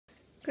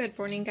Good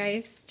morning,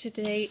 guys.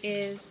 Today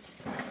is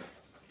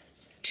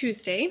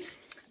Tuesday,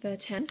 the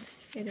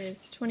 10th. It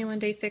is 21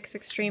 Day Fix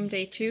Extreme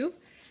Day 2.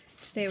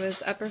 Today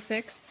was upper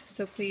fix,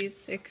 so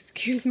please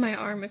excuse my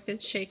arm if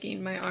it's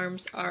shaking. My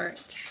arms are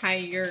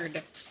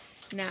tired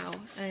now,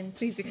 and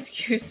please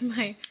excuse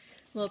my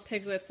little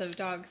piglets of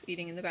dogs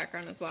eating in the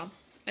background as well.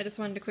 I just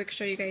wanted to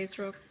show you guys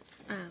real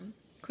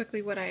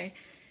quickly what I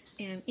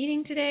am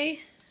eating today.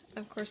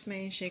 Of course, my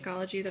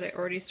Shakeology that I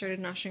already started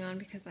noshing on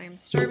because I am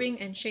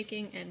starving and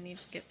shaking and need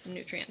to get some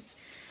nutrients.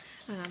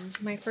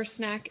 My first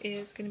snack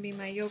is going to be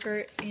my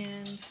yogurt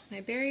and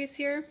my berries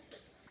here.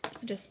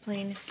 Just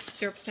plain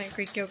 0%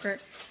 Greek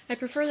yogurt. I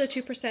prefer the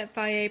 2%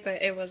 Fage,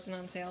 but it wasn't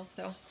on sale,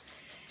 so.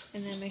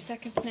 And then my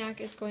second snack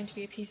is going to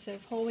be a piece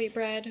of whole wheat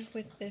bread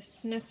with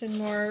this Nuts and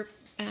More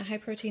high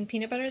protein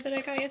peanut butter that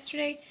I got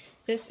yesterday.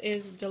 This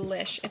is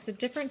delish. It's a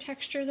different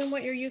texture than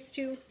what you're used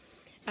to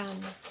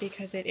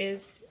because it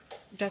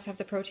does have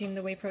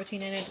the whey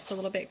protein in it. It's a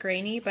little bit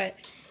grainy,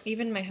 but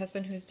even my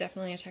husband, who's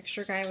definitely a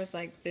texture guy, was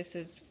like, this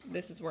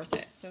is worth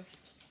it. So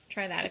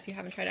try that if you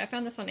haven't tried it. I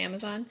found this on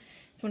Amazon.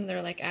 It's one of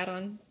their like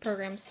add-on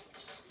programs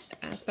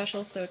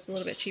specials, so it's a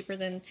little bit cheaper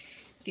than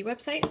the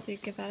website, so you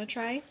give that a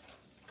try.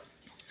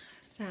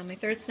 My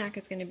third snack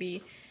is going to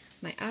be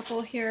my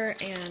apple here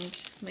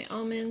and my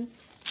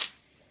almonds.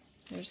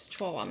 There's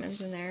 12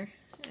 almonds in there,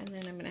 and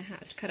then I'm going to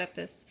have to cut up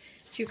this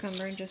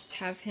cucumber and just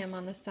have him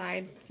on the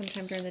side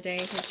sometime during the day.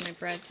 Here's my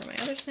bread for my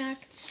other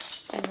snack,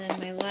 and then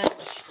my lunch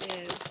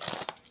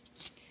is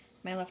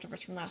my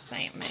leftovers from last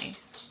night, my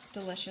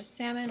delicious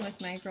salmon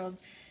with my grilled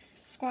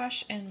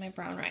squash and my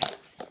brown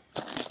rice.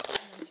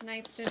 And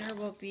tonight's dinner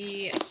will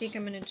be, I think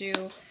I'm going to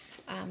do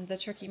the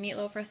turkey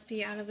meatloaf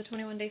recipe out of the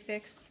 21 Day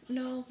Fix.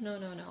 No.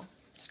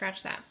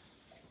 Scratch that.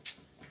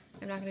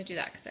 I'm not going to do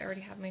that because I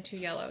already have my 2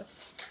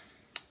 yellows.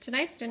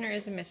 Tonight's dinner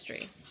is a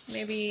mystery.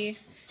 Maybe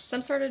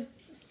some sort of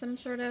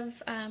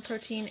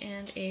protein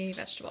and a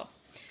vegetable.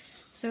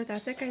 So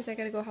that's it, guys. I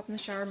gotta go hop in the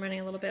shower. I'm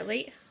running a little bit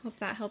late. Hope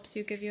that helps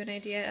you, give you an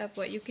idea of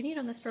what you can eat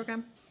on this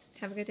program.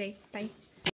 Have a good day. Bye.